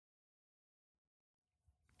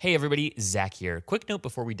Hey everybody, Zach here. Quick note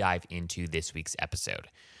before we dive into this week's episode.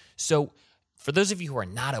 So, for those of you who are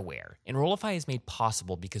not aware, Enrollify is made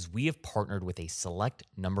possible because we have partnered with a select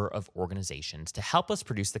number of organizations to help us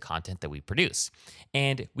produce the content that we produce.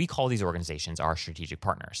 And we call these organizations our strategic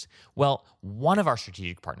partners. Well, one of our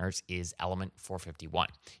strategic partners is Element 451.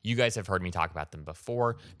 You guys have heard me talk about them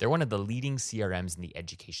before. They're one of the leading CRMs in the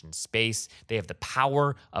education space. They have the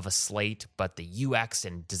power of a Slate, but the UX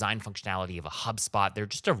and design functionality of a HubSpot. They're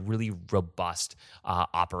just a really robust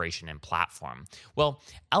operation and platform. Well,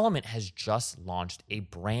 Element has just launched a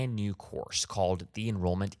brand new course called the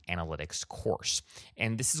Enrollment Analytics course.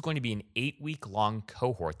 And this is going to be an 8-week long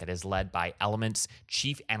cohort that is led by Element's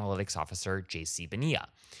Chief Analytics Officer, JC Bonilla.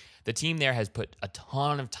 The team there has put a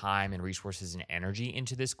ton of time and resources and energy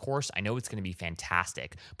into this course. I know it's going to be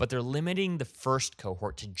fantastic, but they're limiting the first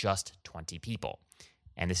cohort to just 20 people.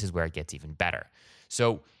 And this is where it gets even better.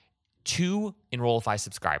 So 2 Enrollify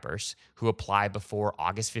subscribers who apply before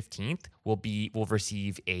August 15th will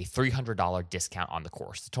receive a $300 discount on the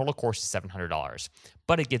course. The total course is $700,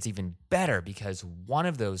 but it gets even better because one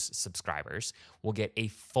of those subscribers will get a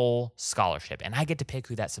full scholarship, and I get to pick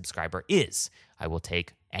who that subscriber is. I will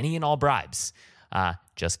take any and all bribes.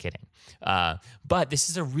 Just kidding. But this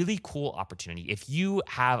is a really cool opportunity. If you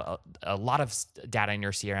have a lot of data in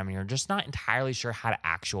your CRM and you're just not entirely sure how to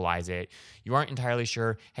actualize it, you aren't entirely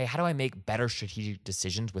sure, hey, how do I make better strategic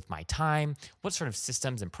decisions with my time? What sort of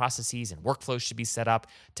systems and processes and workflows should be set up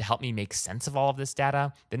to help me make sense of all of this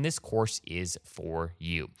data? Then this course is for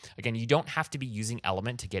you. Again, you don't have to be using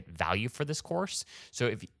Element to get value for this course. So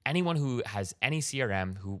if anyone who has any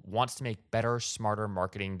CRM who wants to make better, smarter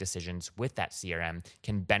marketing decisions with that CRM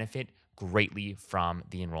can benefit greatly from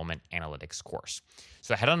the Enrollment Analytics course.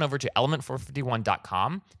 So head on over to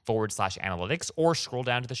element451.com/analytics or scroll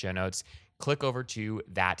down to the show notes, click over to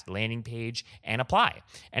that landing page and apply.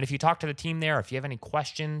 And if you talk to the team there, if you have any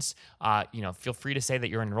questions, feel free to say that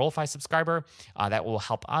you're an Enrollify subscriber. That will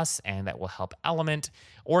help us and that will help Element.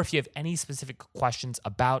 Or if you have any specific questions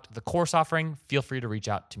about the course offering, feel free to reach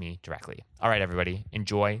out to me directly. All right, everybody,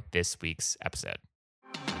 enjoy this week's episode.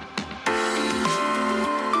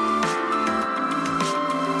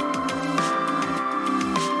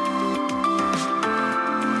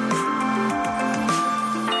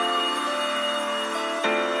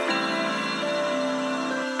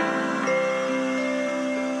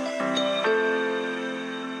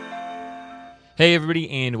 Hey everybody,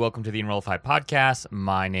 and welcome to the Enrollify podcast.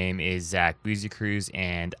 My name is Zach Buzy-Cruz,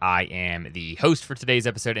 and I am the host for today's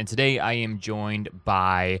episode. And today I am joined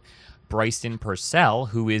by Bryson Purcell,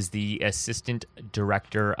 who is the Assistant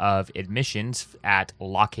Director of Admissions at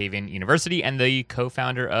Lock Haven University and the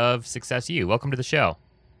co-founder of SuccessU. Welcome to the show.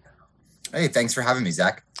 Hey, thanks for having me,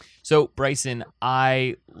 Zach. So, Bryson,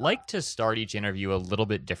 I like to start each interview a little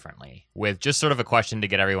bit differently with just sort of a question to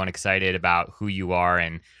get everyone excited about who you are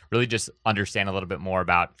and really just understand a little bit more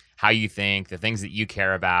about how you think, the things that you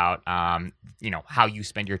care about, how you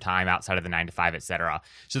spend your time outside of the 9 to 5, et cetera.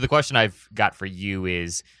 So the question I've got for you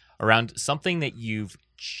is around something that you've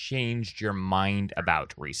changed your mind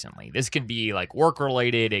about recently. This could be like work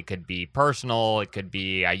related, it could be personal, it could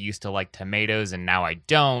be I used to like tomatoes and now I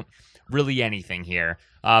don't. Really anything here.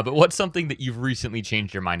 But what's something that you've recently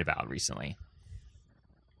changed your mind about recently?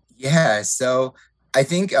 Yeah, so I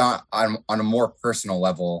think on a more personal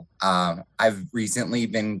level, I've recently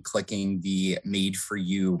been clicking the Made For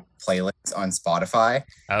You playlist on Spotify.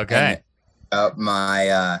 Okay. And,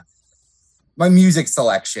 my music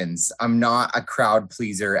selections. I'm not a crowd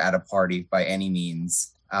pleaser at a party by any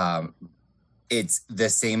means. It's the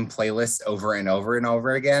same playlist over and over and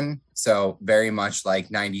over again. So very much like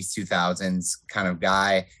 90s, 2000s kind of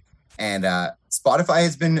guy. And Spotify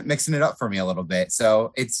has been mixing it up for me a little bit.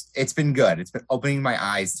 So it's been good. It's been opening my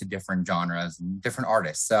eyes to different genres and different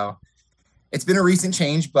artists. So it's been a recent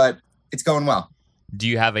change, but it's going well. Do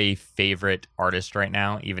you have a favorite artist right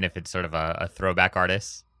now, even if it's sort of a throwback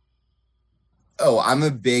artist? Oh, I'm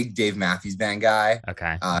a big Dave Matthews Band guy.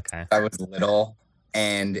 Okay. I was little,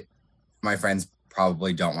 and my friends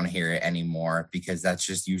probably don't want to hear it anymore because that's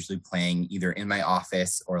just usually playing either in my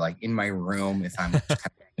office or like in my room if I'm just kind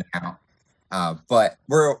of hanging out. But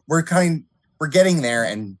we're getting there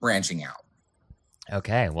and branching out.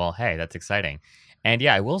 Okay. Well, hey, that's exciting. And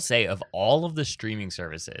yeah, I will say of all of the streaming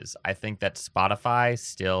services, I think that Spotify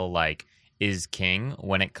still is king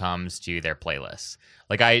when it comes to their playlists.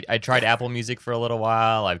 Like I tried Apple Music for a little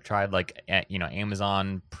while. I've tried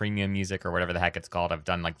Amazon Premium Music or whatever the heck it's called. I've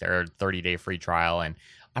done their 30-day free trial, and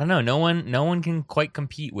I don't know, no one can quite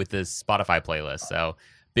compete with this Spotify playlist. So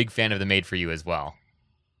big fan of the Made For You as well.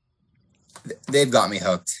 They've got me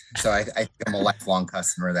hooked. So I think I'm a lifelong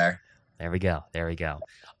customer there. There we go. There we go.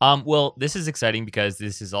 Well, this is exciting because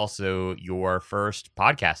this is also your first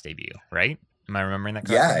podcast debut, right? Am I remembering that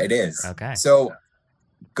correctly? Yeah, it is. Okay. So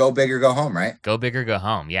go big or go home, right? Go big or go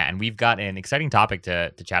home. Yeah. And we've got an exciting topic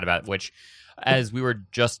to chat about, which, as we were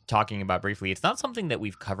just talking about briefly, it's not something that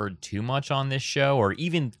we've covered too much on this show or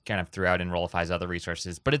even kind of throughout Enrollify's other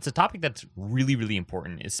resources, but it's a topic that's really, really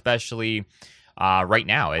important, especially right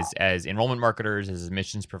now as enrollment marketers, as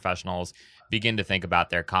admissions professionals begin to think about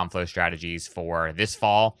their comm flow strategies for this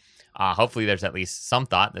fall. Hopefully there's at least some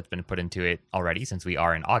thought that's been put into it already since we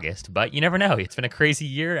are in August, but you never know. It's been a crazy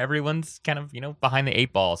year. Everyone's kind of, behind the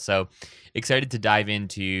eight ball. So excited to dive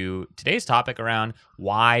into today's topic around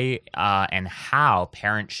why and how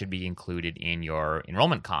parents should be included in your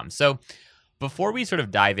enrollment comm. So before we sort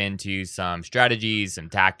of dive into some strategies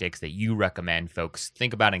and tactics that you recommend folks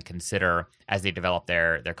think about and consider as they develop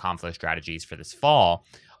their comm flow strategies for this fall,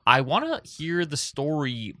 I want to hear the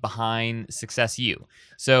story behind Success U.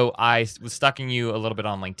 So I was stalking you a little bit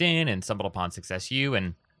on LinkedIn and stumbled upon Success U,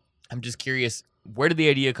 and I'm just curious, where did the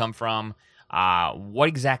idea come from? What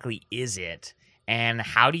exactly is it? And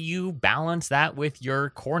how do you balance that with your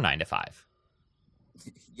core 9 to 5?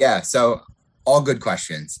 Yeah, so all good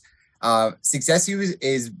questions. Success U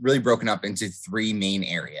is really broken up into 3 main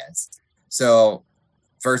areas. So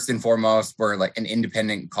first and foremost, we're like an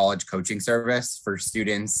independent college coaching service for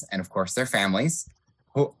students and of course their families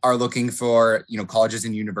who are looking for, colleges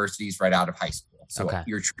and universities right out of high school. So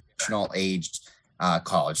your traditional aged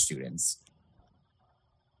college students.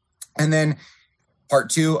 And then part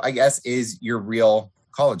 2, I guess, is your real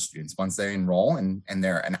college students. Once they enroll and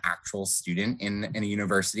they're an actual student in a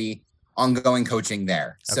university, ongoing coaching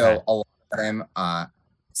there. So a lot of them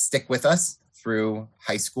stick with us through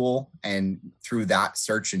high school and through that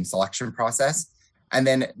search and selection process. And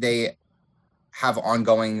then they have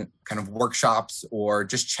ongoing kind of workshops or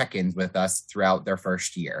just check-ins with us throughout their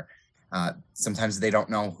first year. Sometimes they don't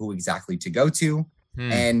know who exactly to go to,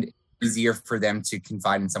 and easier for them to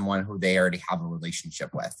confide in someone who they already have a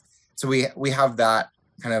relationship with. So we have that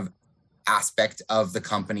kind of aspect of the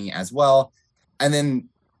company as well. And then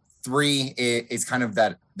 3 is kind of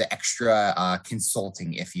the extra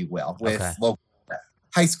consulting, if you will, with local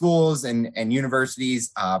high schools and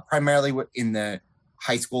universities. Primarily in the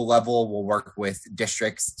high school level, we'll work with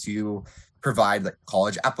districts to provide like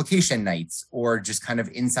college application nights or just kind of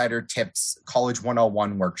insider tips, college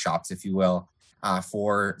 101 workshops, if you will,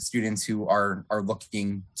 for students who are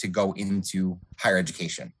looking to go into higher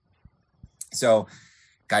education. So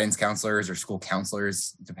guidance counselors or school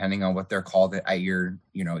counselors, depending on what they're called at your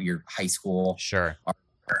high school, are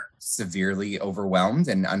severely overwhelmed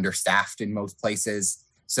and understaffed in most places.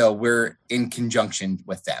 So we're in conjunction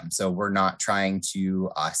with them. So we're not trying to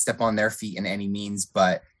step on their feet in any means,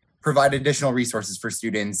 but provide additional resources for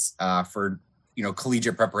students for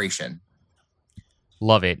collegiate preparation.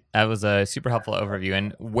 Love it. That was a super helpful overview.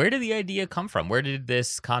 And where did the idea come from? Where did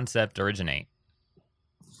this concept originate?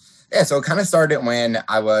 Yeah, so it kind of started when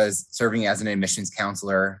I was serving as an admissions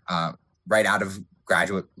counselor right out of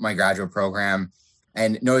my graduate program,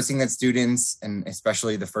 and noticing that students, and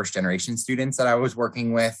especially the first generation students that I was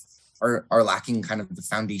working with, are lacking kind of the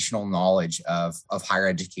foundational knowledge of higher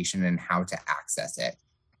education and how to access it.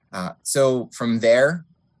 So from there,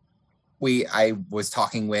 I was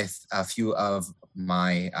talking with a few of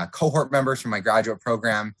my cohort members from my graduate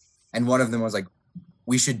program, and one of them was like,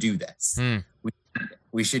 we should do this.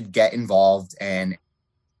 We should get involved and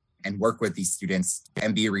work with these students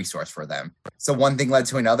and be a resource for them. So one thing led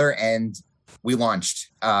to another, and we launched.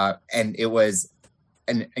 And it was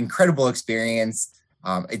an incredible experience.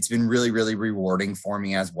 It's been really, really rewarding for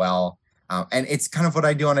me as well. And it's kind of what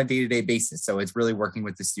I do on a day-to-day basis. So it's really working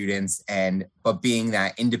with the students but being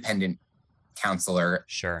that independent counselor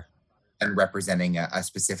and representing a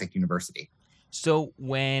specific university. So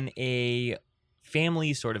when a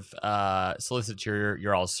family sort of solicits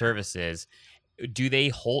your all services, do they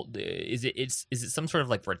hold, is it some sort of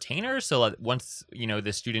like retainer? So like once,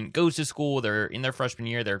 the student goes to school, they're in their freshman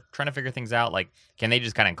year, they're trying to figure things out, like, can they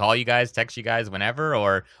just kind of call you guys, text you guys whenever,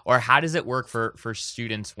 or how does it work for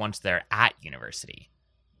students once they're at university?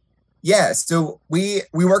 Yeah, so we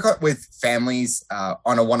work with families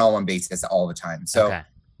on a one-on-one basis all the time. So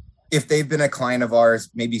if they've been a client of ours,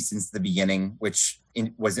 maybe since the beginning, which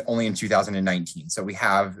was only in 2019. So we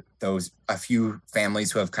have a few families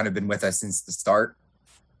who have kind of been with us since the start,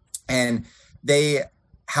 and they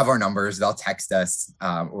have our numbers. They'll text us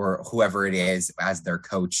or whoever it is as their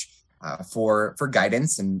coach for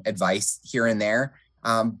guidance and advice here and there.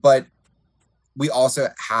 But we also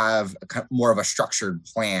have more of a structured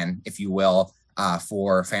plan, if you will,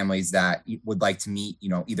 for families that would like to meet,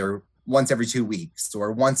 either once every 2 weeks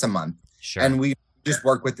or once a month. Sure. And we just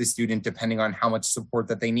work with the student depending on how much support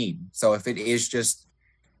that they need. So if it is just,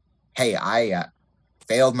 hey, I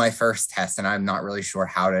failed my first test and I'm not really sure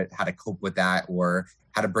how to cope with that, or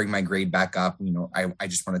how to bring my grade back up, I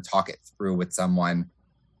just want to talk it through with someone.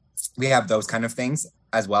 We have those kind of things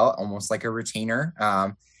as well, almost like a retainer.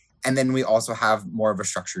 And then we also have more of a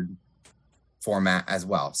structured format as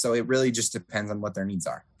well. So it really just depends on what their needs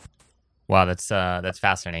are. Wow, that's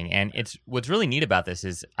fascinating. And it's what's really neat about this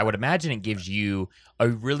is I would imagine it gives you a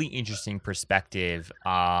really interesting perspective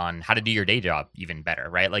on how to do your day job even better,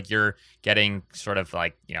 right? Like you're getting sort of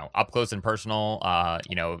like, up close and personal,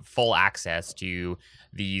 full access to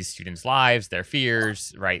these students' lives, their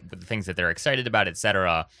fears, right? The things that they're excited about, et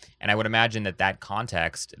cetera. And I would imagine that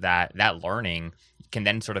context, that learning can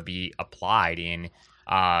then sort of be applied in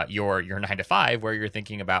your 9 to 5, where you're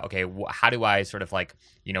thinking about, okay, how do I sort of like,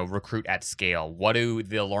 recruit at scale? What do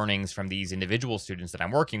the learnings from these individual students that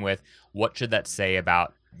I'm working with, what should that say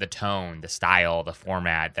about the tone, the style, the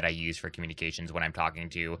format that I use for communications when I'm talking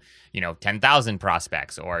to, 10,000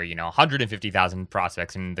 prospects or, 150,000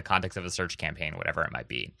 prospects in the context of a search campaign, whatever it might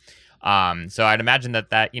be. So I'd imagine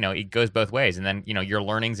that it goes both ways. And then, your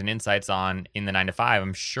learnings and insights in the 9 to 5,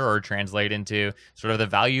 I'm sure translate into sort of the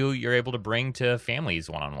value you're able to bring to families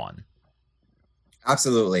one-on-one.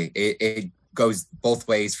 Absolutely. It goes both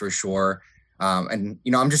ways for sure. And,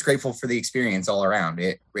 I'm just grateful for the experience all around.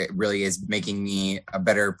 It really is making me a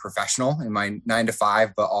better professional in my 9 to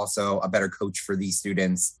 5, but also a better coach for these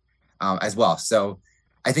students as well. So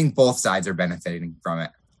I think both sides are benefiting from it.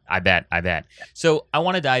 I bet. So I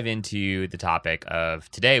want to dive into the topic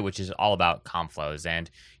of today, which is all about comm flows.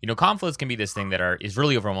 And, comm flows can be this thing that is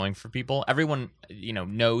really overwhelming for people. Everyone,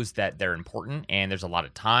 knows that they're important, and there's a lot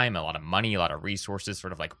of time, a lot of money, a lot of resources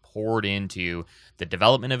sort of like poured into the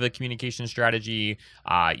development of a communication strategy.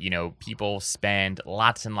 People spend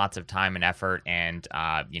lots and lots of time and effort and,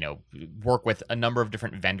 work with a number of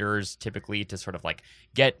different vendors typically to sort of like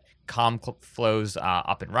get comm flows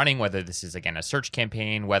up and running, whether this is, again, a search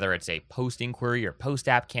campaign, whether it's a post inquiry or post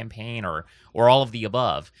app campaign, or all of the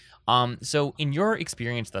above. So in your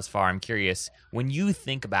experience thus far, I'm curious, when you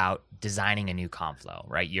think about designing a new comm flow,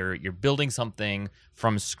 right? You're building something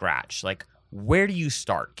from scratch. Like, where do you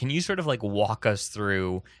start? Can you sort of like walk us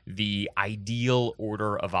through the ideal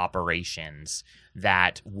order of operations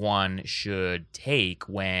that one should take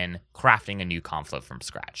when crafting a new comm flow from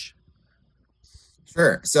scratch?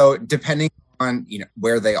 Sure. So depending on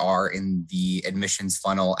where they are in the admissions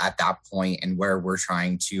funnel at that point and where we're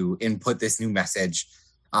trying to input this new message,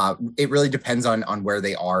 it really depends on where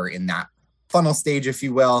they are in that funnel stage, if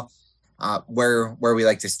you will, where we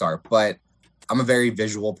like to start. But I'm a very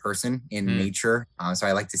visual person in nature, so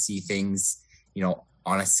I like to see things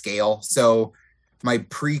on a scale. So my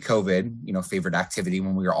pre-COVID favorite activity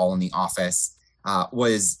when we were all in the office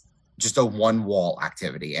was just a one wall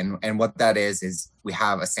activity. And what that is we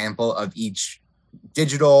have a sample of each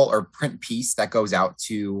digital or print piece that goes out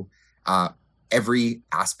to every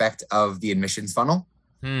aspect of the admissions funnel.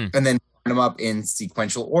 And then turn them up in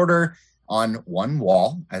sequential order on one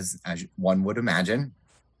wall, as one would imagine,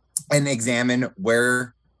 and examine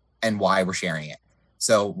where and why we're sharing it.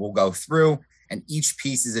 So we'll go through, and each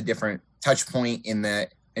piece is a different touch point in the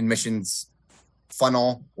admissions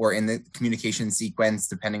funnel or in the communication sequence,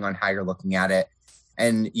 depending on how you're looking at it.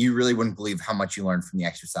 And you really wouldn't believe how much you learned from the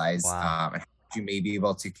exercise. Wow. And how you may be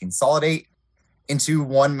able to consolidate into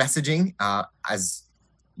one messaging. As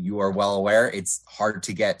you are well aware, it's hard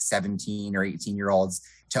to get 17 or 18-year-olds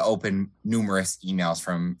to open numerous emails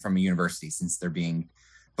from a university, since they're being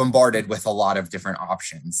bombarded with a lot of different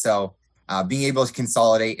options. So being able to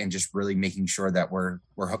consolidate and just really making sure that we're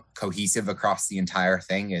cohesive across the entire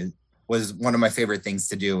thing was one of my favorite things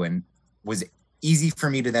to do, and was easy for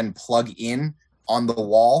me to then plug in on the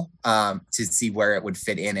wall to see where it would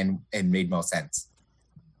fit in and made most sense.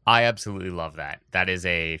 I absolutely love that. That is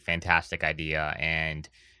a fantastic idea, and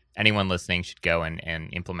anyone listening should go and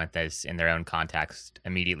implement this in their own context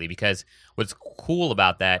immediately, because what's cool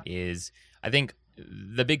about that is, I think,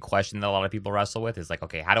 the big question that a lot of people wrestle with is like,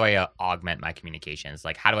 okay, how do I augment my communications?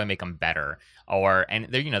 Like, how do I make them better? And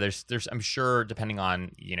there's I'm sure, depending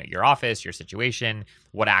on, your office, your situation,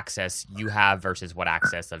 what access you have versus what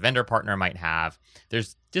access a vendor partner might have,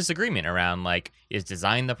 there's disagreement around, like, is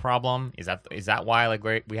design the problem? Is that why, like,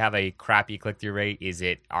 we have a crappy click-through rate? Is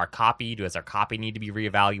it our copy? Does our copy need to be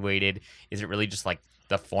reevaluated? Is it really just like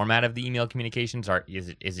the format of the email communications?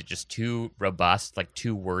 Is it just too robust, like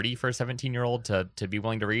too wordy for a 17-year-old to be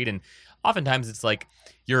willing to read? And oftentimes it's like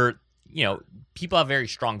people have very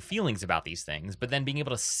strong feelings about these things, but then being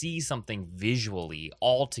able to see something visually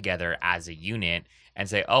all together as a unit and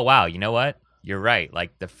say, oh, wow, you know what? You're right.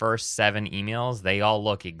 Like the first 7 emails, they all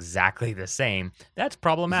look exactly the same. That's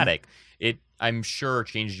problematic. It, I'm sure,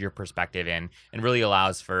 changes your perspective and really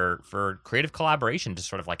allows for creative collaboration to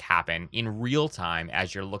sort of like happen in real time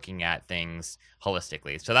as you're looking at things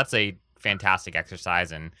holistically. So that's a fantastic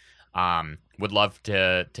exercise, and would love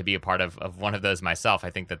to be a part of one of those myself.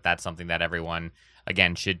 I think that's something that everyone,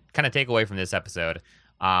 again, should kind of take away from this episode.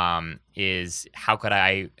 Is how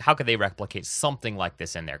could they replicate something like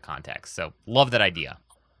this in their context? So love that idea.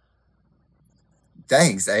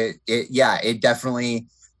 Thanks. It definitely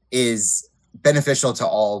is beneficial to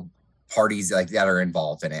all parties like that are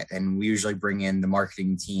involved in it. And we usually bring in the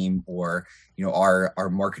marketing team or, our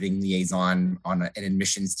marketing liaison on an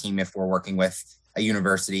admissions team if we're working with a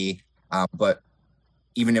university. But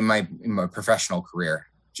even in my professional career,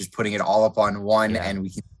 just putting it all up on one, and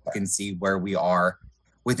we can see where we are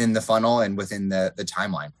within the funnel and within the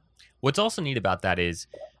timeline. What's also neat about that is,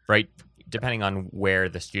 right, depending on where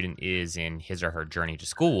the student is in his or her journey to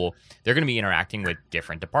school, they're going to be interacting with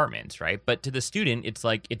different departments, right? But to the student, it's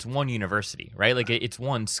like it's one university, right? Like it's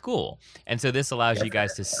one school. And so this allows you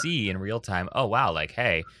guys to see in real time, oh, wow, like,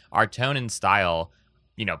 hey, our tone and style,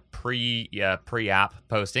 pre-app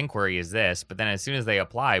post inquiry is this, but then as soon as they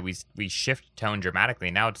apply, we shift tone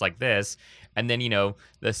dramatically. Now it's like this, and then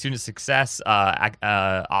the student success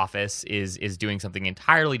office is doing something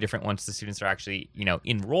entirely different once the students are actually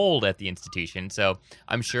enrolled at the institution. So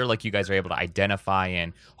I'm sure like you guys are able to identify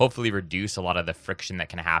and hopefully reduce a lot of the friction that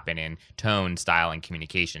can happen in tone, style, and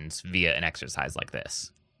communications via an exercise like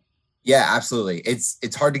this. Yeah, absolutely.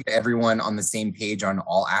 It's hard to get everyone on the same page on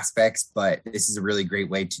all aspects, but this is a really great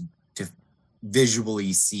way to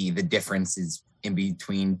visually see the differences in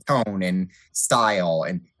between tone and style.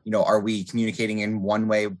 And, are we communicating in one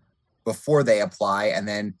way before they apply? And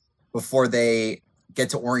then before they get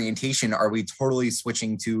to orientation, are we totally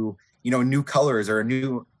switching to, new colors or a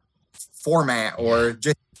new format or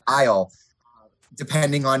just style,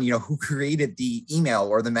 depending on, who created the email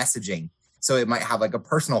or the messaging? So it might have like a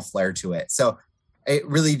personal flair to it. So it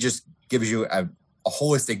really just gives you a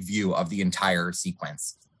holistic view of the entire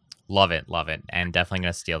sequence. Love it. And definitely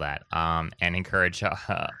going to steal that and encourage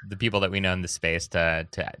the people that we know in the space to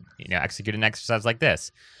execute an exercise like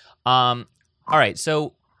this. All right.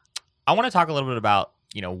 So I want to talk a little bit about,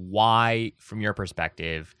 why, from your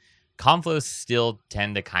perspective, comm flows still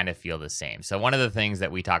tend to kind of feel the same. So one of the things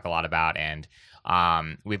that we talk a lot about, and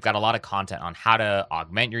we've got a lot of content on how to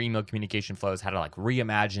augment your email communication flows, how to like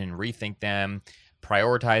reimagine and rethink them,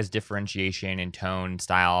 prioritize differentiation in tone,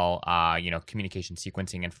 style, communication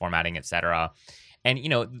sequencing and formatting, etc. And,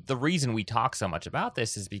 the reason we talk so much about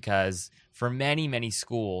this is because for many, many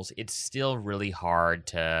schools, it's still really hard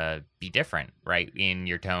to be different, right? In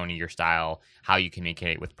your tone, your style, how you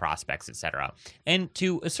communicate with prospects, etc. And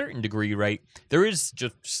to a certain degree, right, there is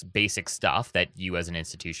just basic stuff that you as an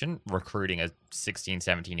institution recruiting a 16,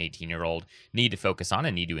 17, 18-year-old need to focus on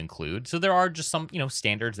and need to include. So there are just some,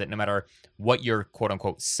 standards that no matter what you're quote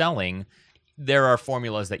unquote selling, there are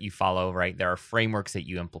formulas that you follow, right? There are frameworks that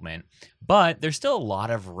you implement, but there's still a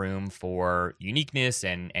lot of room for uniqueness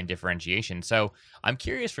and differentiation. So I'm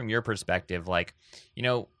curious from your perspective, like,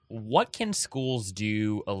 what can schools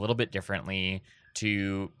do a little bit differently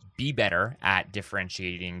to be better at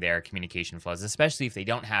differentiating their communication flows, especially if they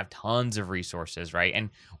don't have tons of resources, right?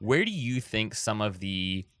 And where do you think some of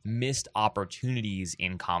the missed opportunities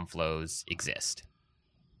in comm flows exist?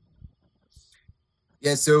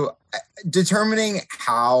 Yeah, so determining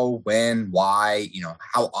how, when, why,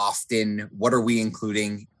 how often, what are we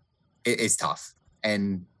including is tough.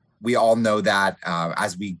 And we all know that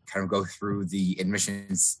as we kind of go through the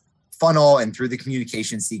admissions funnel and through the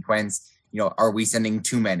communication sequence, are we sending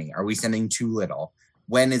too many? Are we sending too little?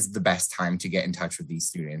 When is the best time to get in touch with these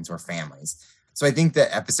students or families? So I think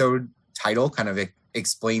the episode title kind of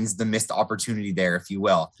explains the missed opportunity there, if you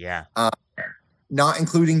will. Yeah. Not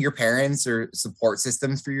including your parents or support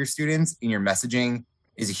systems for your students in your messaging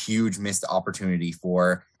is a huge missed opportunity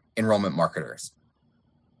for enrollment marketers.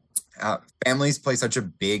 Families play such a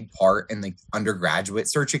big part in the undergraduate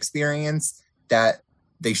search experience that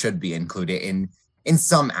they should be included in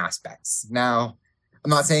some aspects. Now, I'm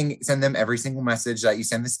not saying send them every single message that you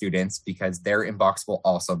send the students because their inbox will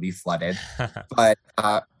also be flooded, but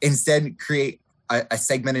instead create a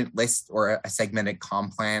segmented list or a segmented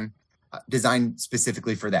comm plan designed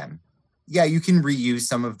specifically for them. yeah, you can reuse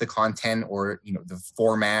some of the content or, the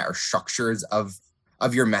format or structures of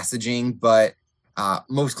your messaging, but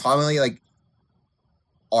most commonly, like,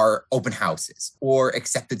 are open houses or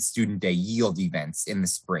accepted student day yield events in the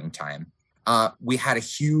springtime. We had a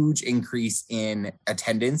huge increase in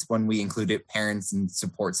attendance when we included parents and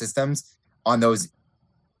support systems on those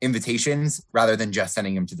invitations rather than just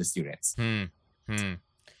sending them to the students.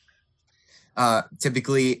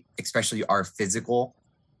 Typically, especially our physical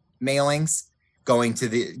mailings, going to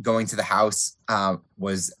the house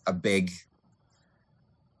was a big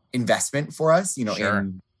investment for us, Sure.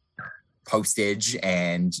 in postage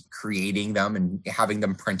and creating them and having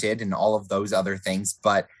them printed and all of those other things.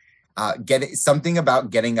 But something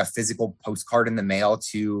about getting a physical postcard in the mail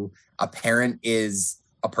to a parent is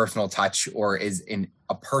a personal touch, or is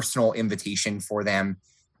a personal invitation for them.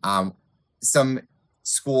 Some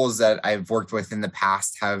schools that I've worked with in the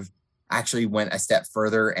past have actually went a step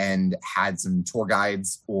further and had some tour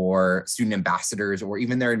guides or student ambassadors or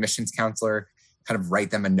even their admissions counselor kind of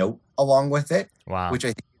write them a note along with it. Wow. Which I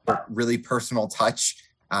think is a really personal touch.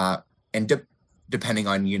 And depending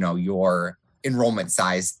on, your enrollment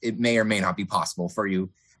size, it may or may not be possible for you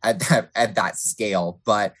at that scale,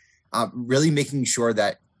 but really making sure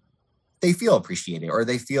that they feel appreciated, or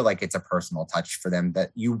they feel like it's a personal touch for them,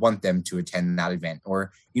 that you want them to attend that event,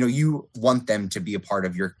 or, you want them to be a part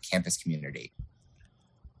of your campus community.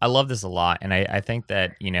 I love this a lot. And I think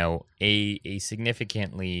that, a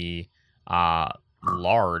significantly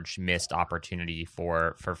large missed opportunity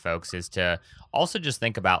for folks is to also just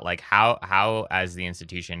think about like how as the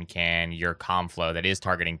institution can your comm flow that is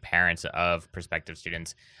targeting parents of prospective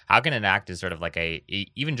students, how can it act as sort of like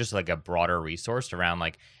even just like a broader resource around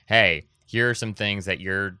like, hey, here are some things that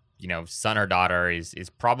your son or daughter is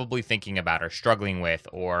probably thinking about or struggling with,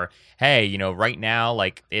 or hey, right now,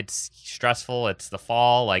 like, it's stressful, it's the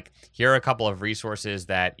fall, like, here are a couple of resources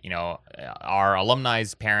that our alumni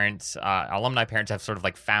parents have sort of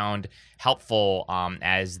like found helpful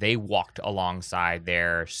as they walked alongside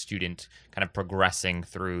their student kind of progressing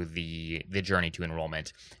through the journey to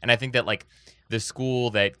enrollment. And I think that like the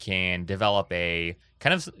school that can develop a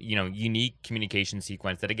kind of unique communication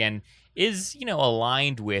sequence that again is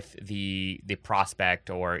aligned with the prospect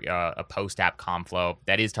or a post-app comm flow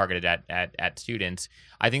that is targeted at students.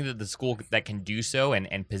 I think that the school that can do so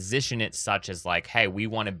and position it such as like, hey, we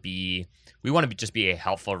want to just be a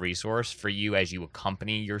helpful resource for you as you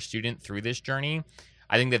accompany your student through this journey.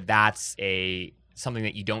 I think that that's something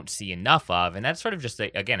that you don't see enough of, and that's sort of just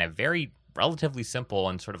a very relatively simple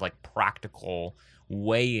and sort of like practical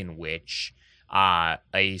way in which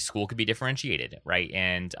a school could be differentiated, right?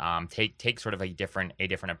 And take sort of a different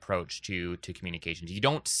approach to communications. You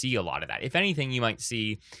don't see a lot of that. If anything, you might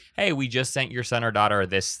see, hey, we just sent your son or daughter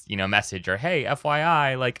this, message, or hey,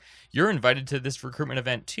 FYI, like you're invited to this recruitment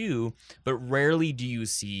event too. But rarely do you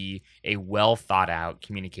see a well thought out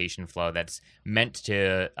communication flow that's meant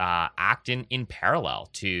to act in parallel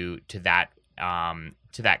to that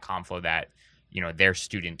comm flow that their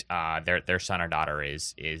student, their son or daughter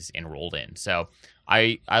is enrolled in. So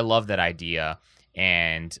I love that idea,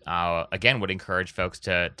 and again would encourage folks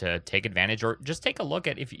to take advantage or just take a look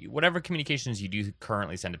at whatever communications you do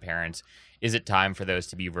currently send to parents. Is it time for those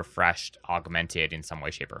to be refreshed, augmented in some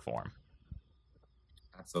way, shape, or form?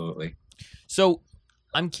 Absolutely. So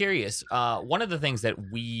I'm curious. One of the things that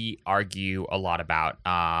we argue a lot about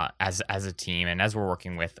as a team and as we're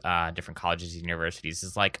working with different colleges and universities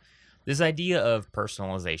is like this idea of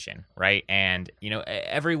personalization, right? And,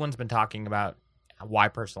 everyone's been talking about why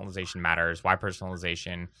personalization matters, why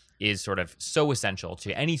personalization is sort of so essential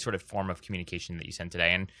to any sort of form of communication that you send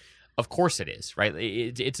today. And of course it is, right?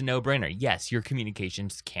 It's a no-brainer. Yes, your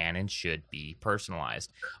communications can and should be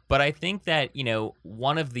personalized. But I think that,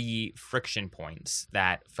 one of the friction points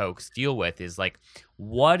that folks deal with is like,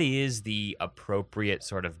 what is the appropriate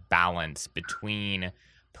sort of balance between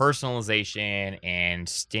personalization and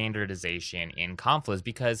standardization in comm flows?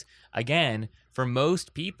 Because again, for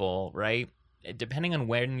most people, right, depending on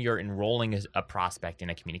when you're enrolling as a prospect in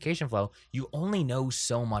a communication flow, you only know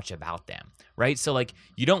so much about them, right? So like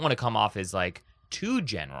you don't want to come off as like too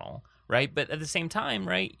general, right? But at the same time,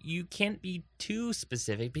 right, you can't be too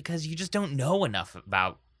specific because you just don't know enough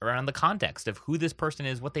around the context of who this person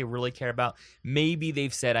is, what they really care about. Maybe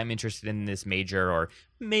they've said, I'm interested in this major, or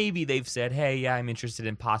maybe they've said, hey, yeah, I'm interested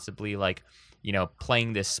in possibly like,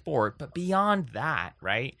 playing this sport. But beyond that,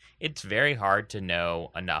 right, it's very hard to know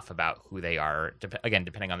enough about who they are, again,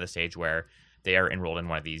 depending on the stage where they are enrolled in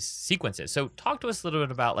one of these sequences. So talk to us a little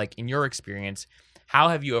bit about, like, in your experience, how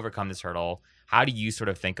have you overcome this hurdle? How do you sort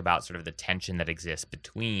of think about sort of the tension that exists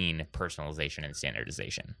between personalization and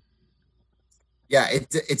standardization? Yeah,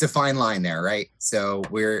 it's a fine line there, right? So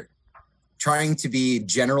we're trying to be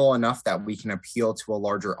general enough that we can appeal to a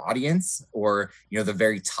larger audience, or the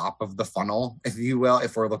very top of the funnel, if you will,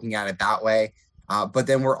 if we're looking at it that way. But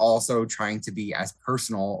then we're also trying to be as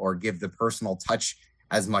personal, or give the personal touch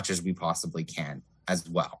as much as we possibly can as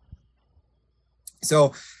well.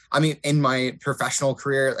 So, I mean, in my professional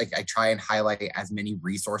career, like, I try and highlight as many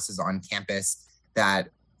resources on campus that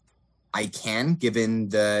I can, given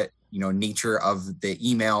the nature of the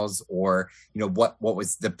emails, or what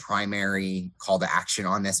was the primary call to action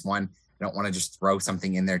on this one. I don't want to just throw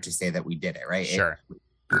something in there to say that we did it, right? Sure.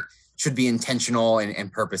 It should be intentional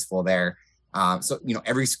and purposeful there. So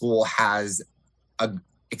every school has a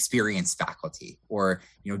experienced faculty, or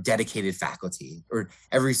dedicated faculty, or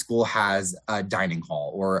every school has a dining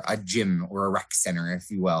hall or a gym or a rec center, if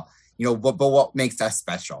you will. But what makes us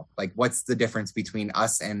special? Like, what's the difference between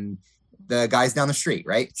us and the guys down the street,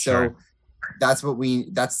 right? Sure. So that's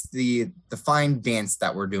the fine dance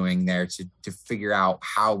that we're doing there, to figure out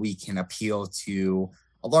how we can appeal to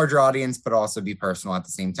a larger audience, but also be personal at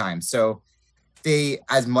the same time. So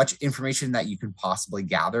as much information that you can possibly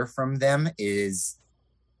gather from them is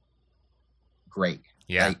great.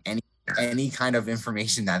 Yeah. Like, any kind of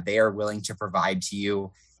information that they are willing to provide to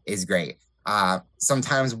you is great.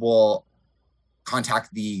 Sometimes we'll contact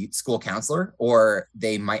the school counselor, or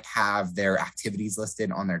they might have their activities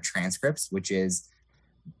listed on their transcripts, which is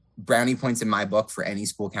brownie points in my book for any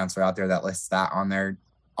school counselor out there that lists that on there,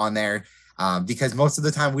 because most of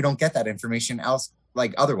the time we don't get that information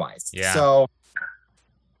otherwise. Yeah. So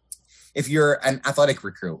if you're an athletic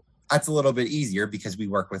recruit, that's a little bit easier, because we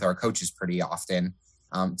work with our coaches pretty often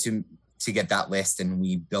to get that list, and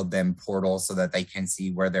we build them portals so that they can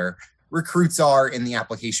see where their recruits are in the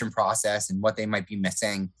application process and what they might be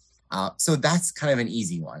missing. So that's kind of an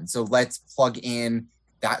easy one. So let's plug in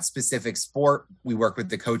that specific sport. We work with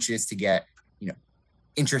the coaches to get,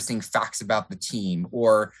 interesting facts about the team,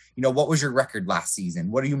 or, what was your record last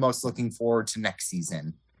season? What are you most looking forward to next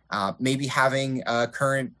season? Maybe having a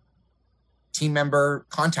current team member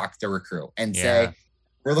contact the recruit and say,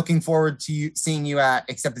 we're looking forward to seeing you at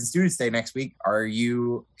Acceptance Students Day next week. Are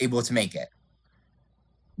you able to make it?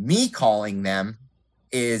 Me calling them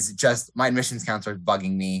is just my admissions counselor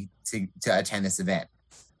bugging me to attend this event.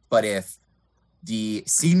 But if the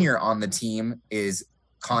senior on the team is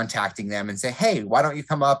contacting them and say, hey, why don't you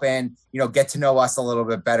come up and, get to know us a little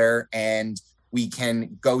bit better, and we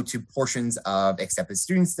can go to portions of Acceptance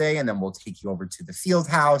Students Day, and then we'll take you over to the field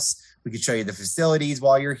house. We could show you the facilities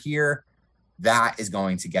while you're here. That is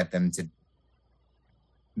going to get them to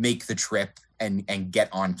make the trip and get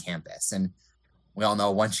on campus. And we all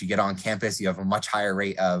know, once you get on campus, you have a much higher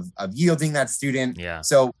rate of yielding that student. Yeah.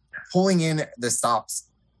 So pulling in the stops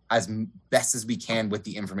as best as we can with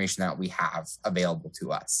the information that we have available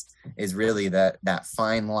to us is really that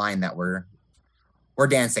fine line that we're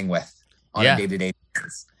dancing with on a day-to-day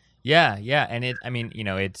basis. Yeah. And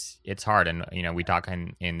it's hard. And, we talk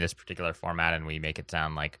in this particular format, and we make it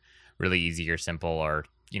sound like really easy or simple, or,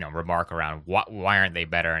 remark around why aren't they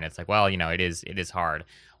better? And it's like, well, it is hard.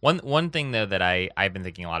 One thing though that I've been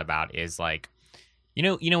thinking a lot about is like,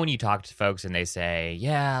 when you talk to folks and they say,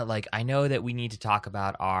 yeah, like, I know that we need to talk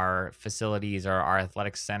about our facilities or our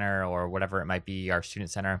athletics center or whatever it might be, our student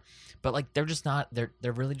center, but like, they're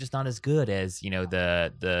really just not as good as,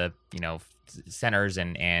 the centers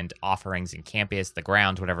and offerings in campus, the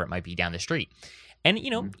grounds, whatever it might be down the street. And,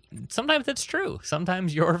 sometimes that's true.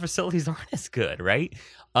 Sometimes your facilities aren't as good, right?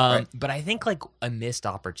 Right. But I think like a missed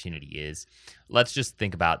opportunity is, let's just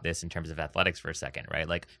think about this in terms of athletics for a second, right?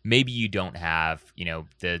 Like, maybe you don't have,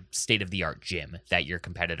 the state-of-the-art gym that your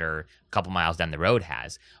competitor a couple miles down the road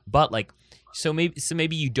has. But like, so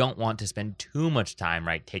maybe you don't want to spend too much time,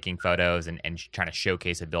 right, taking photos and trying to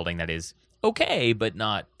showcase a building that is okay, but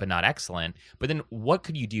not excellent. But then what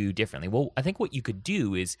could you do differently? Well, I think what you could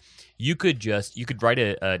do is you could write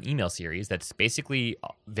an email series that's basically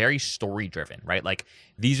very story driven, right? Like,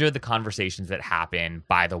 these are the conversations that happen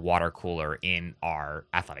by the water cooler in our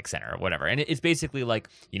athletic center or whatever. And it's basically like,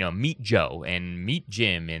 meet Joe and meet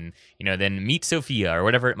Jim and, then meet Sophia or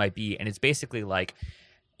whatever it might be. And it's basically like,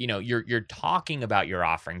 you're talking about your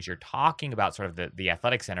offerings, you're talking about sort of the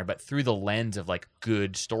athletic center, but through the lens of like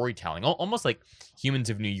good storytelling, almost like Humans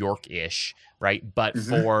of New York-ish, right? But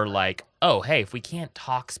for like, oh, hey, if we can't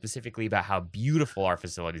talk specifically about how beautiful our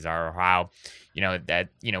facilities are, or how,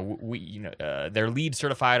 they're LEED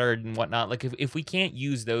certified or and whatnot, like if we can't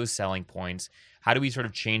use those selling points, how do we sort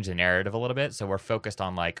of change the narrative a little bit? So we're focused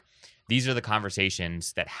on like, these are the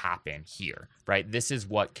conversations that happen here, right? This is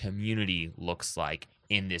what community looks like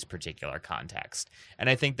in this particular context. And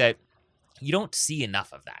I think that you don't see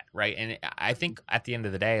enough of that, right? And I think at the end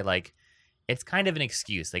of the day, like, it's kind of an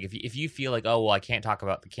excuse. Like if you feel like, oh, well, I can't talk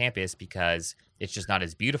about the campus because it's just not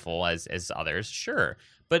as beautiful as others, sure.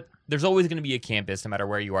 But there's always going to be a campus, no matter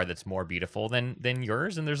where you are, that's more beautiful than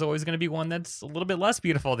yours, and there's always going to be one that's a little bit less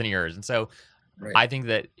beautiful than yours. And so Right. I think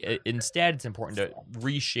that instead it's important to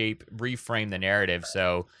reframe the narrative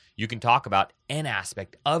so you can talk about an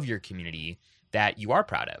aspect of your community that you are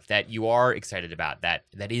proud of, that you are excited about, that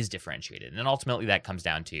is differentiated. And then ultimately that comes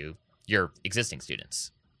down to your existing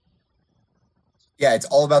students. Yeah, it's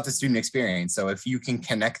all about the student experience. So if you can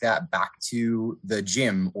connect that back to the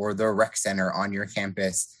gym or the rec center on your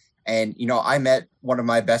campus, and I met one of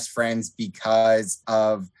my best friends because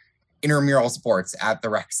of intramural sports at the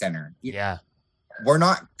rec center. Yeah. We're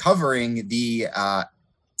not covering the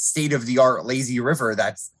state-of-the-art lazy river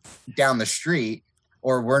that's down the street,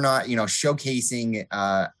 or we're not, showcasing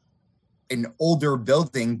an older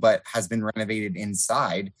building but has been renovated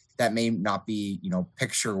inside that may not be,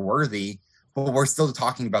 picture worthy, but we're still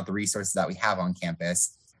talking about the resources that we have on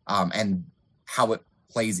campus and how it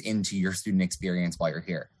plays into your student experience while you're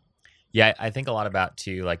here. Yeah, I think a lot about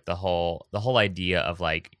too, like the whole idea of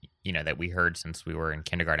like, that we heard since we were in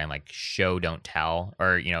kindergarten, like show, don't tell,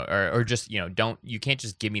 or, or just, you can't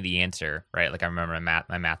just give me the answer, right? Like I remember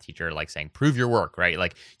my math teacher like saying, prove your work, right?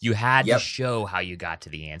 Like you had to show how you got to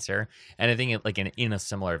the answer. And I think like in a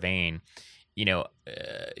similar vein,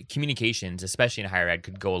 communications, especially in higher ed,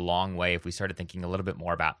 could go a long way if we started thinking a little bit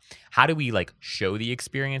more about how do we like show the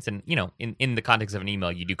experience. And, in the context of an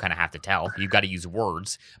email, you do kind of have to tell, you've got to use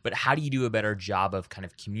words, but how do you do a better job of kind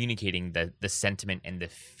of communicating the sentiment and the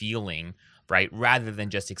feeling, right? Rather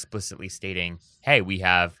than just explicitly stating, hey, we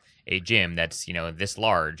have a gym that's, this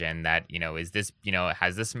large and that, is this,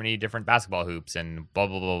 has this many different basketball hoops and blah,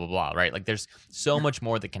 blah, blah, blah, blah, right? Like there's so much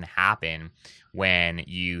more that can happen when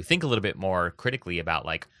you think a little bit more critically about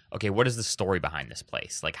like, okay, what is the story behind this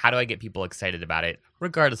place? Like, how do I get people excited about it,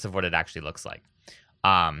 regardless of what it actually looks like?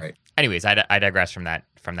 Right. Anyways, I digress from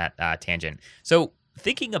that tangent. So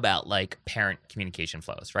thinking about like parent communication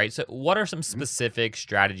flows, right? So what are some specific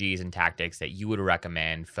strategies and tactics that you would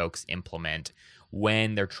recommend folks implement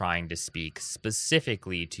when they're trying to speak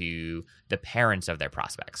specifically to the parents of their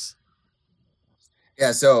prospects?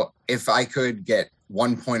 Yeah, so if I could get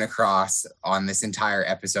one point across on this entire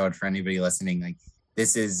episode for anybody listening, like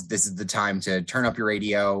this is the time to turn up your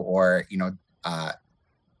radio or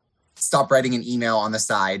stop writing an email on the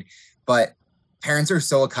side. But parents are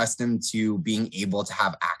so accustomed to being able to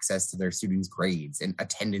have access to their students' grades and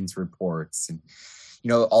attendance reports and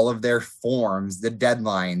all of their forms, the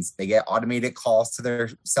deadlines. They get automated calls to their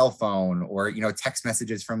cell phone or text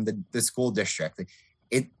messages from the school district.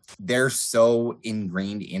 They're so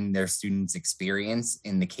ingrained in their students' experience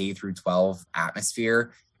in the K through 12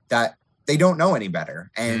 atmosphere that they don't know any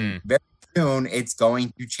better. And very soon it's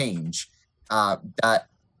going to change. That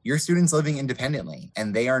your students living independently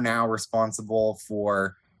and they are now responsible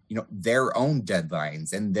for their own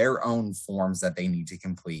deadlines and their own forms that they need to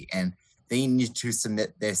complete, and they need to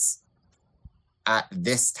submit this at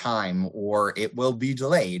this time or it will be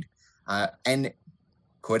delayed. And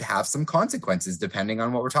could have some consequences depending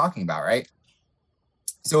on what we're talking about, right?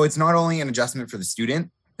 So it's not only an adjustment for the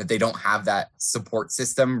student that they don't have that support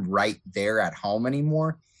system right there at home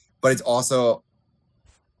anymore, but it's also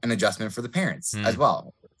an adjustment for the parents as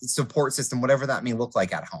well. Support system, whatever that may look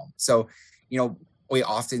like at home. So, we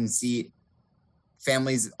often see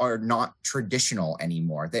families are not traditional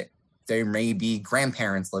anymore. That there may be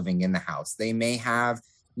grandparents living in the house. They may have,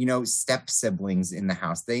 step siblings in the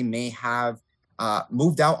house. They may have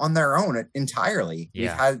moved out on their own entirely. Yeah.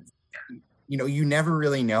 We've had, you never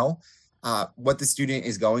really know what the student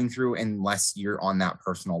is going through unless you're on that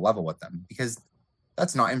personal level with them, because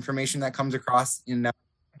that's not information that comes across in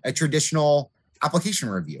a traditional application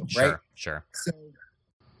review, right? Sure. So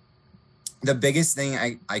the biggest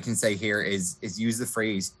thing I can say here is use the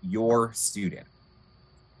phrase your student.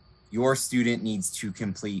 Your student needs to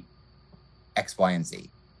complete X, Y, and Z.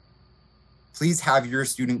 Please have your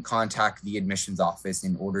student contact the admissions office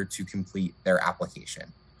in order to complete their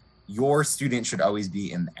application. Your student should always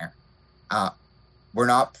be in there. We're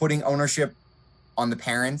not putting ownership on the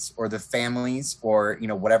parents or the families or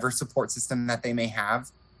whatever support system that they may have.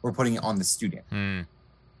 We're putting it on the student. The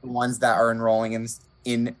ones that are enrolling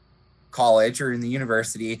in college or in the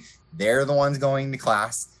university, they're the ones going to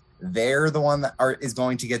class. They're the one that is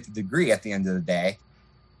going to get the degree at the end of the day.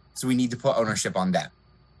 So we need to put ownership on them.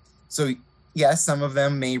 So yes, some of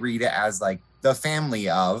them may read it as like the family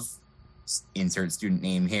of insert student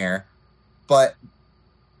name here. But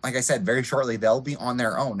like I said, very shortly, they'll be on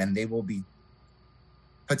their own and they will be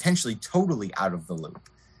potentially totally out of the loop.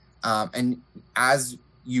 And as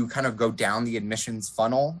you kind of go down the admissions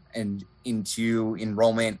funnel and into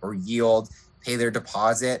enrollment or yield, pay their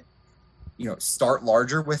deposit, start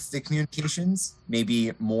larger with the communications.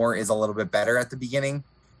 Maybe more is a little bit better at the beginning,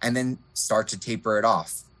 and then start to taper it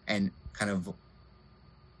off and kind of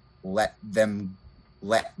let them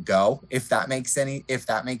let go, if that makes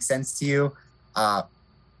sense to you,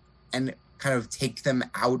 and kind of take them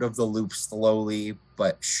out of the loop slowly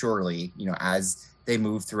but surely, as they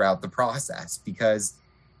move throughout the process. Because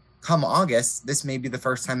come August, this may be the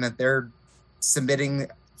first time that they're submitting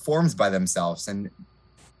forms by themselves, and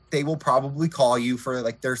they will probably call you for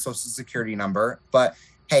like their social security number. But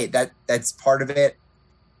hey, that's part of it.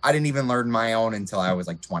 I didn't even learn my own until I was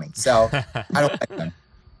like 20. So I don't like them.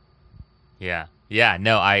 Yeah. Yeah.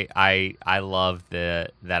 No, I love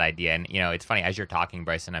that idea. And, it's funny, as you're talking,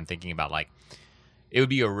 Bryson, I'm thinking about like, it would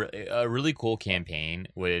be a really cool campaign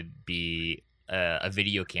would be a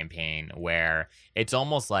video campaign where it's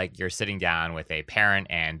almost like you're sitting down with a parent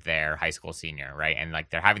and their high school senior, right? And like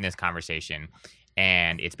they're having this conversation,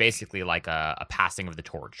 and it's basically like a passing of the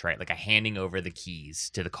torch, right? Like a handing over the keys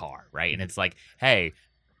to the car, right? And it's like, hey,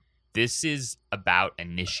 this is about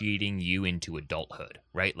initiating you into adulthood,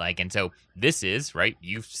 right? Like, and so this is, right,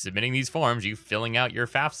 you submitting these forms, you filling out your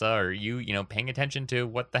FAFSA, or you paying attention to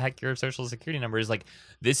what the heck your social security number is. Like,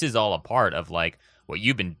 this is all a part of like what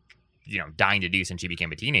you've been, dying to do since you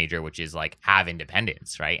became a teenager, which is like have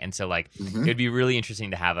independence, right? And so like, it'd be really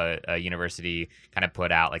interesting to have a university kind of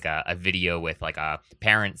put out like a video with like a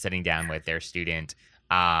parent sitting down with their student,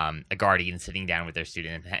 a guardian sitting down with their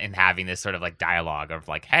student and having this sort of like dialogue of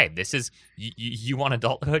like, hey, this is, you want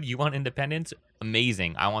adulthood, you want independence,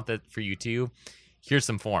 amazing, I want that for you too. Here's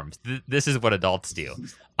some forms. This is what adults do.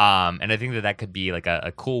 And I think that could be like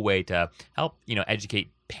a cool way to help,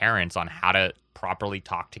 educate parents on how to properly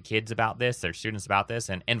talk to kids about this, their students about this,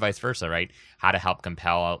 and vice versa, right? How to help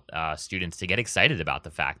compel students to get excited about the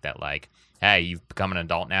fact that like, hey, you've become an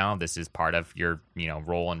adult now. This is part of your,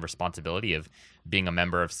 role and responsibility of being a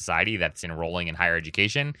member of society that's enrolling in higher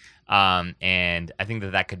education. And I think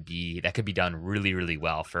that could be done really, really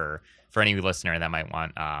well for any listener that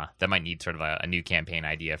might need sort of a new campaign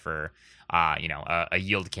idea for, a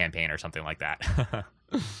yield campaign or something like that.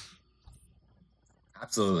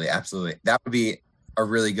 Absolutely. That would be a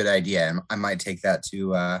really good idea. And I might take that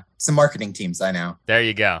to some marketing teams I know. There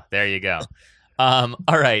you go. All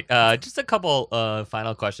right. Just a couple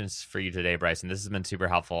final questions for you today, Bryson. This has been super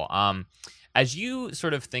helpful. As you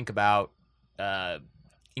sort of think about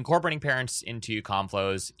incorporating parents into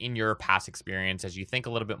CommFlows in your past experience, as you think a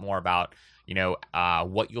little bit more about,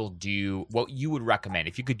 what you'll do, what you would recommend,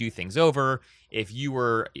 if you could do things over, if you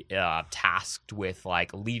were tasked with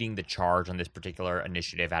like leading the charge on this particular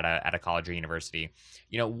initiative at a college or university,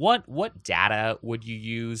 what data would you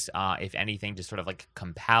use, if anything, to sort of like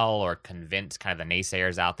compel or convince kind of the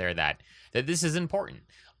naysayers out there that this is important?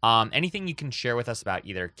 Anything you can share with us about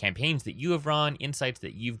either campaigns that you have run, insights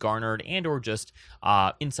that you've garnered, and or just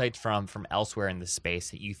insights from elsewhere in the space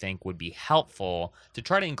that you think would be helpful to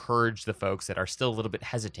try to encourage the folks that are still a little bit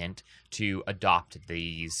hesitant to adopt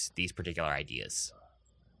these particular ideas?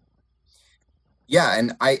 Yeah,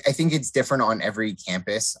 and I think it's different on every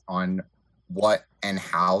campus on what and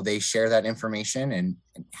how they share that information and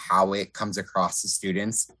how it comes across to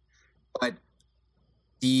students. But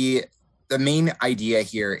the main idea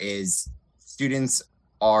here is students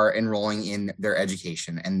are enrolling in their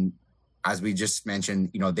education. And as we just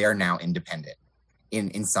mentioned, they're now independent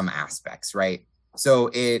in some aspects, right? So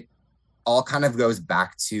it all kind of goes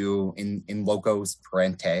back to in locos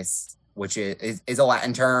parentes, which is a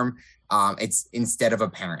Latin term. It's instead of a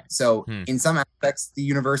parent. So in some aspects, the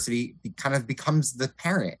university kind of becomes the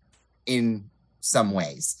parent in some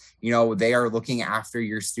ways. They are looking after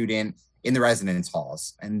your student in the residence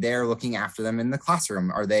halls, and they're looking after them in the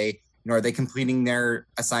classroom. Are they completing their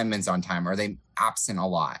assignments on time? Are they absent a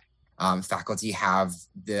lot? Faculty have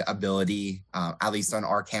the ability, at least on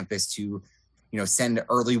our campus, to send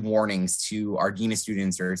early warnings to our dean of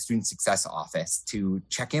students or student success office to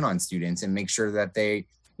check in on students and make sure that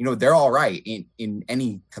they're all right in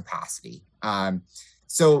any capacity.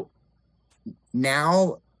 So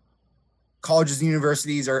now colleges and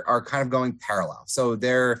universities are kind of going parallel. So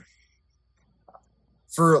they're,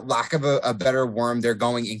 for lack of a better term, they're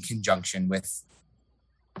going in conjunction with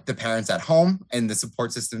the parents at home and the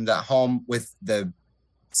support systems at home with the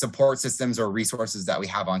support systems or resources that we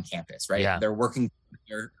have on campus, right? Yeah. They're working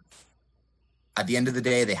together. At the end of the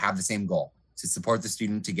day, they have the same goal: to support the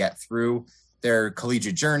student to get through their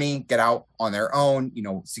collegiate journey, get out on their own,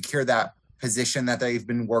 secure that position that they've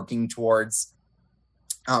been working towards.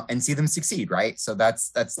 and see them succeed, right? So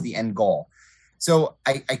that's the end goal. So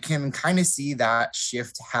I can kind of see that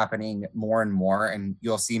shift happening more and more, and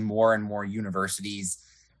you'll see more and more universities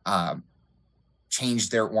change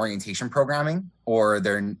their orientation programming or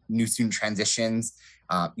their new student transitions.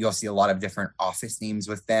 You'll see a lot of different office names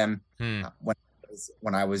with them.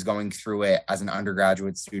 When I was going through it as an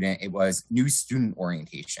undergraduate student, it was new student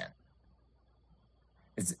orientation.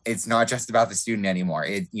 It's not just about the student anymore.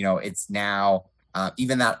 It's now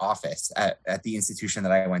even that office at the institution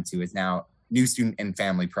that I went to is now new student and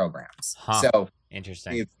family programs. So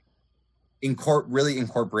interesting. Really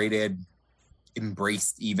incorporated,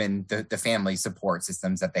 embraced even the family support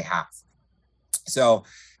systems that they have. So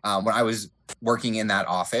when I was working in that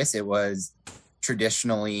office, it was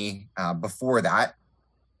traditionally before that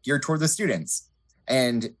geared toward the students.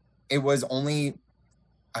 And it was only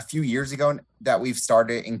a few years ago that we've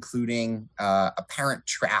started including a parent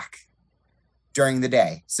track during the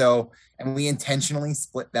day. So, and we intentionally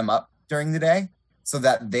split them up during the day so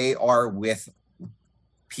that they are with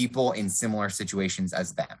people in similar situations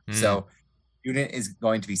as them. So student is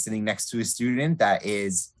going to be sitting next to a student that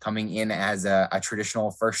is coming in as a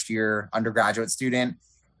traditional first year undergraduate student.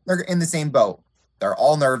 They're in the same boat. They're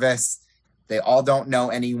all nervous. They all don't know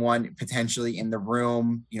anyone potentially in the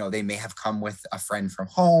room. They may have come with a friend from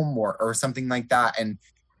home or something like that. And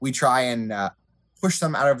we try and push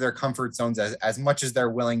them out of their comfort zones as much as they're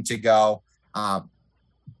willing to go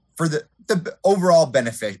for the overall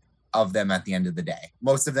benefit of them at the end of the day.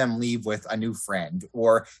 Most of them leave with a new friend,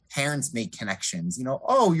 or parents make connections.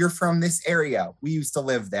 Oh, you're from this area. We used to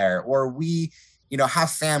live there, or we,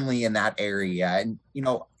 have family in that area. And,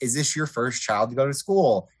 is this your first child to go to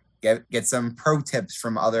school? Get some pro tips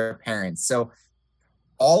from other parents. So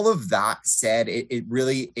all of that said, it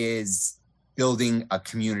really is building a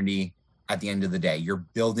community at the end of the day. You're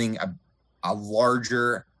building a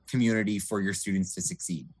larger community for your students to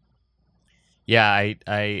succeed. Yeah,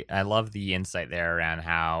 I love the insight there around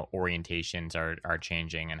how orientations are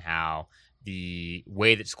changing and how the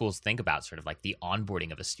way that schools think about sort of like the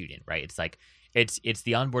onboarding of a student, right? It's like it's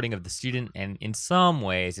the onboarding of the student, and in some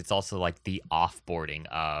ways it's also like the offboarding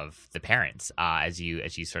of the parents, as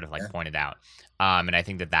you sort of like pointed out. And I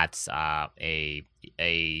think that that's a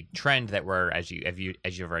trend that we're, as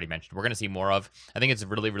you've already mentioned, we're going to see more of. I think it's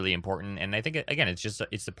really, really important, and I think again,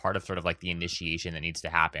 it's a part of sort of like the initiation that needs to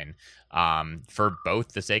happen, for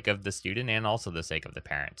both the sake of the student and also the sake of the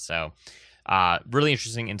parents. So. Really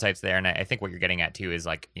interesting insights there, and I think what you're getting at too is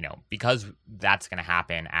like, because that's going to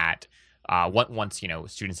happen at once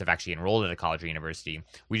students have actually enrolled at a college or university,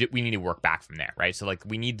 we need to work back from there, right? So like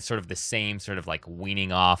we need sort of the same sort of like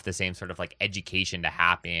weaning off, the same sort of like education to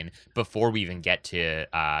happen before we even get to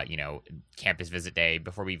campus visit day,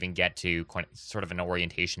 before we even get to sort of an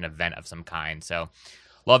orientation event of some kind. So.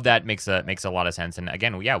 Love that. Makes a lot of sense. And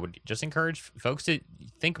again, would just encourage folks to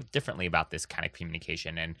think differently about this kind of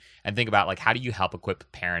communication and think about like, how do you help equip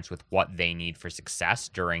parents with what they need for success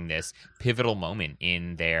during this pivotal moment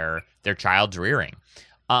in their child's rearing?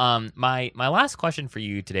 My last question for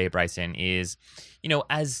you today, Bryson, is,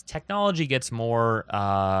 as technology gets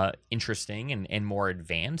more interesting and more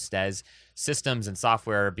advanced, as systems and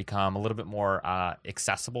software become a little bit more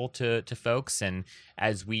accessible to folks, and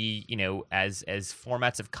as we, as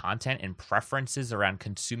formats of content and preferences around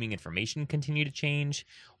consuming information continue to change,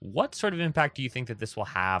 what sort of impact do you think that this will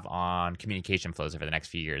have on communication flows over the next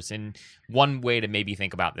few years? And one way to maybe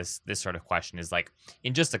think about this sort of question is like,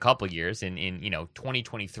 in just a couple of years, in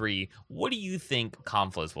 2023, what do you think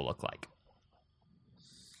comm flows will look like?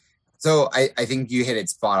 So I think you hit it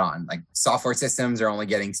spot on. Like, software systems are only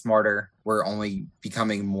getting smarter. We're only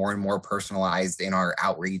becoming more and more personalized in our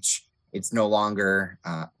outreach. It's no longer,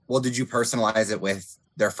 did you personalize it with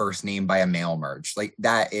their first name by a mail merge? Like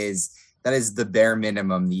that is the bare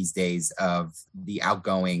minimum these days of the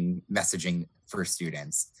outgoing messaging for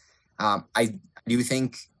students. I do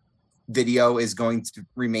think video is going to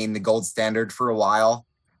remain the gold standard for a while.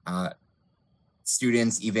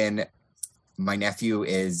 Students, even my nephew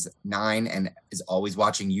is 9 and is always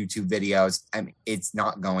watching YouTube videos. It's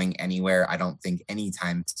not going anywhere, I don't think,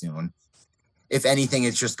 anytime soon. If anything,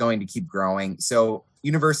 it's just going to keep growing. So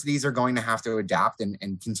universities are going to have to adapt and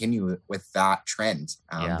continue with that trend.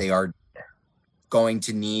 They are going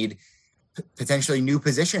to need potentially new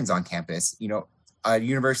positions on campus. A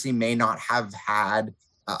university may not have had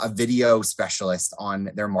a video specialist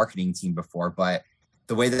on their marketing team before, but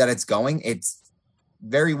the way that it's going, it's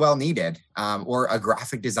very well needed, or a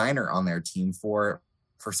graphic designer on their team for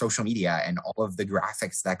social media and all of the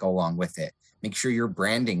graphics that go along with it. Make sure your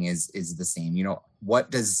branding is the same. What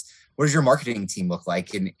does your marketing team look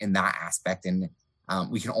like in that aspect? And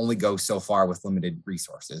we can only go so far with limited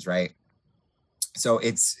resources, right? So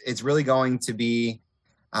it's really going to be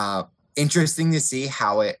interesting to see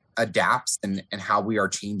how it adapts and how we are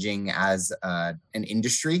changing as an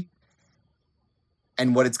industry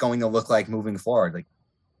and what it's going to look like moving forward. Like,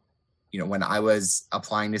 when I was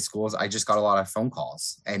applying to schools, I just got a lot of phone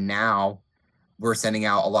calls, and now we're sending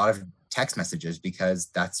out a lot of text messages because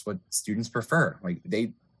that's what students prefer. Like,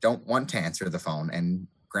 they don't want to answer the phone, and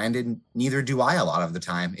granted, neither do I a lot of the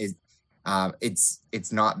time. It's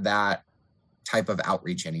not that type of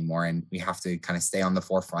outreach anymore, and we have to kind of stay on the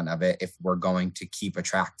forefront of it if we're going to keep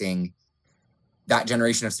attracting that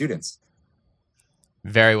generation of students.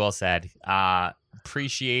 Very well said.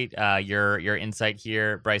 Appreciate your insight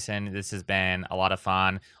here, Bryson. This has been a lot of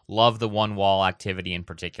fun. Love the one wall activity in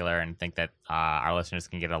particular, and think that our listeners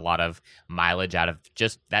can get a lot of mileage out of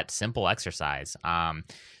just that simple exercise.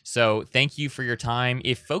 So thank you for your time.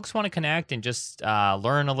 If folks want to connect and just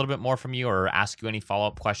learn a little bit more from you or ask you any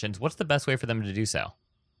follow-up questions, what's the best way for them to do so?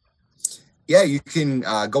 Yeah, you can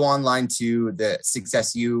go online to the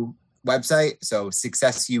SuccessU website, so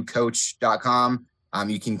successucoach.com.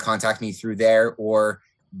 You can contact me through there, or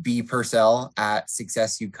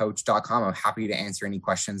bpurcell@successucoach.com. I'm happy to answer any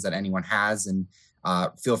questions that anyone has, and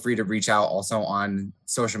feel free to reach out also on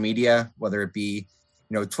social media, whether it be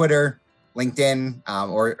Twitter, LinkedIn,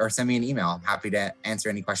 or send me an email. I'm happy to answer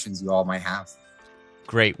any questions you all might have.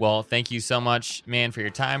 Great. Well, thank you so much, man, for your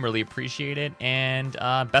time. Really appreciate it, and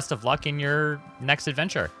best of luck in your next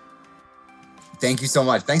adventure. Thank you so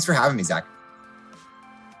much. Thanks for having me, Zach.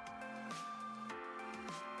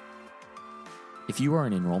 If you are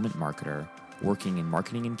an enrollment marketer working in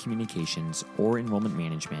marketing and communications or enrollment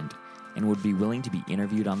management and would be willing to be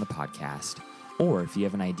interviewed on the podcast, or if you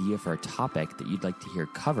have an idea for a topic that you'd like to hear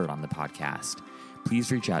covered on the podcast,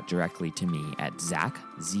 please reach out directly to me at Zach,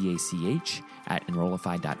 Z-A-C-H,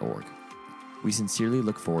 @Enrollify.org. We sincerely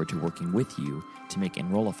look forward to working with you to make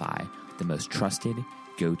Enrollify the most trusted,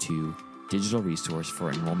 go-to digital resource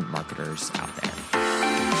for enrollment marketers out there.